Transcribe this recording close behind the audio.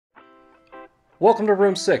Welcome to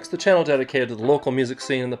Room 6, the channel dedicated to the local music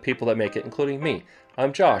scene and the people that make it, including me.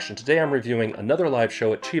 I'm Josh, and today I'm reviewing another live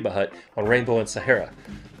show at Cheba Hut on Rainbow and Sahara.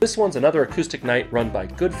 This one's another acoustic night run by a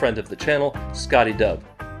good friend of the channel, Scotty.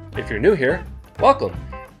 If you're new here, welcome!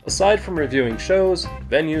 Aside from reviewing shows,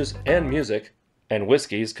 venues, and music, and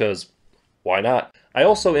whiskeys, cause why not? I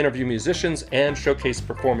also interview musicians and showcase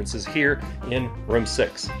performances here in Room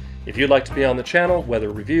 6. If you'd like to be on the channel, whether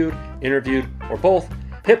reviewed, interviewed, or both,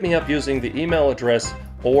 hit me up using the email address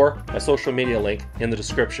or my social media link in the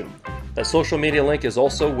description. That social media link is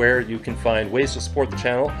also where you can find ways to support the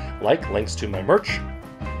channel, like links to my merch,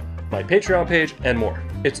 my Patreon page, and more.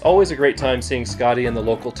 It's always a great time seeing Scotty and the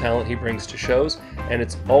local talent he brings to shows, and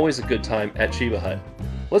it's always a good time at Cheba Hut.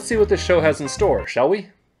 Let's see what this show has in store, shall we?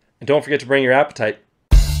 And don't forget to bring your appetite.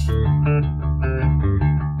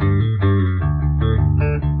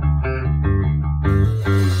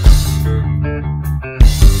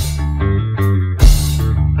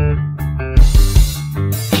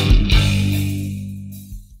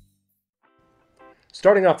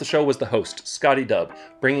 Starting off the show was the host, Scotty,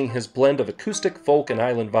 bringing his blend of acoustic, folk, and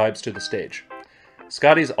island vibes to the stage.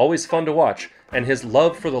 Scotty's always fun to watch, and his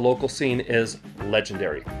love for the local scene is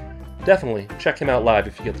legendary. Definitely check him out live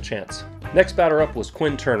if you get the chance. Next batter up was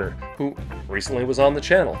Quinn Turner, who recently was on the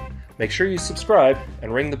channel. Make sure you subscribe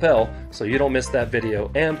and ring the bell so you don't miss that video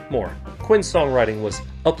and more. Quinn's songwriting was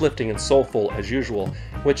uplifting and soulful as usual,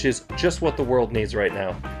 which is just what the world needs right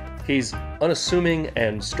now. He's unassuming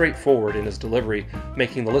and straightforward in his delivery,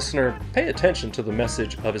 making the listener pay attention to the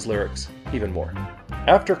message of his lyrics even more.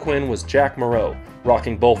 After Quinn was Jack Moreau,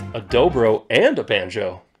 rocking both a dobro and a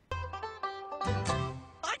banjo. I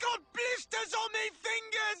got blisters on me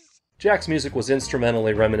fingers! Jack's music was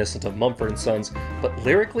instrumentally reminiscent of Mumford & Sons, but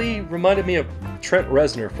lyrically reminded me of Trent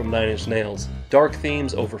Reznor from 9 Inch Nails. Dark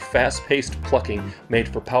themes over fast-paced plucking made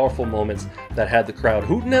for powerful moments that had the crowd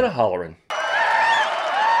hooting and a-hollerin'.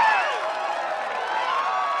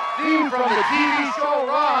 From the TV show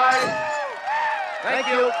Rise. Thank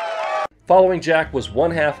you. Following Jack was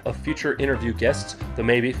one half of future interview guests, the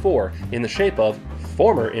Maybe Four, in the shape of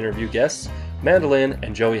former interview guests, Mandolin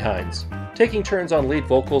and Joey Hines. Taking turns on lead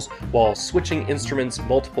vocals while switching instruments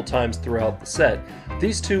multiple times throughout the set,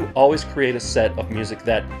 these two always create a set of music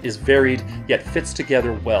that is varied yet fits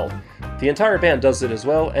together well. The entire band does it as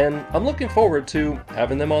well, and I'm looking forward to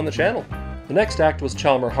having them on the channel. The next act was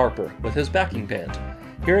Chalmer Harper with his backing band.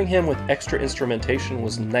 Hearing him with extra instrumentation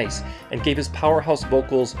was nice and gave his powerhouse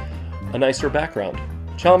vocals a nicer background.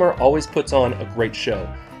 Chalmer always puts on a great show,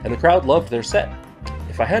 and the crowd loved their set.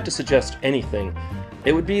 If I had to suggest anything,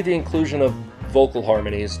 it would be the inclusion of vocal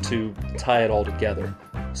harmonies to tie it all together.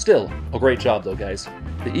 Still, a great job though, guys.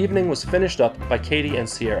 The evening was finished up by Katie and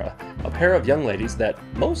Sierra, a pair of young ladies that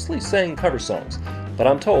mostly sang cover songs, but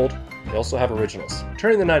I'm told they also have originals.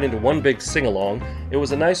 Turning the night into one big sing-along, it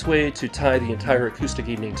was a nice way to tie the entire acoustic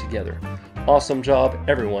evening together. Awesome job,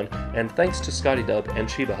 everyone, and thanks to Scotty and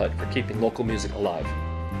Cheba Hut for keeping local music alive.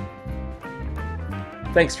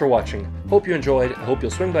 Thanks for watching. Hope you enjoyed. I hope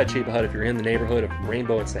you'll swing by Cheba Hut if you're in the neighborhood of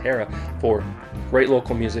Rainbow and Sahara for great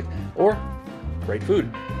local music or great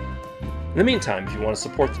food. In the meantime, if you want to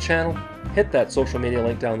support the channel, hit that social media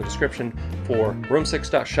link down in the description for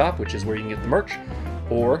room6.shop, which is where you can get the merch,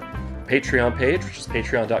 or Patreon page, which is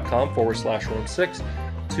patreon.com/room6,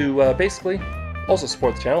 to basically also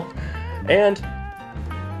support the channel, and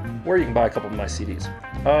where you can buy a couple of my CDs.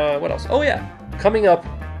 What else? Oh yeah, coming up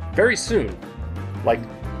very soon, like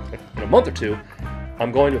in a month or two,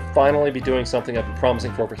 I'm going to finally be doing something I've been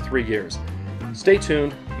promising for over 3 years. Stay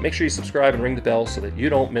tuned, make sure you subscribe and ring the bell so that you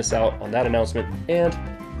don't miss out on that announcement and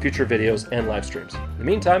future videos and live streams. In the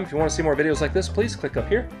meantime, if you want to see more videos like this, please click up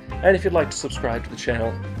here, and if you'd like to subscribe to the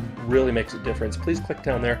channel, really makes a difference, please click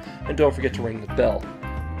down there and don't forget to ring the bell.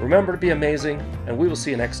 Remember to be amazing, and we will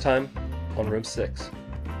see you next time on Room 6.